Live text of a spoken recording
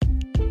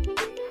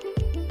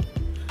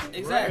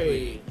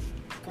Exactly.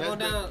 Right. Come on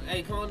down.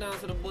 Hey, come on down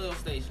to the boil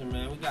station,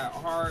 man. We got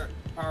hard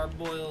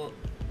boiled,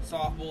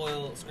 soft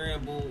boiled,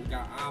 scrambled. We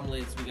got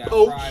omelets. We got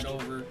Poached. fried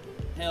over.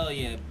 Hell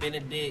yeah,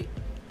 Benedict.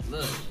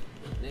 Look,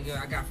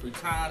 nigga, I got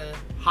frittata.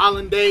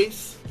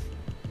 Hollandaise.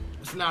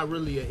 It's not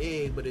really an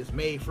egg, but it's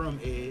made from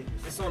eggs.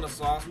 It's on the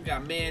sauce. We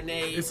got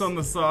mayonnaise. It's on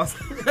the sauce.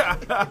 It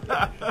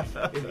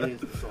is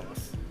the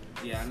sauce.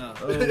 Yeah, I know.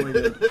 Oh my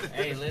god.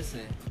 Hey,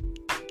 listen.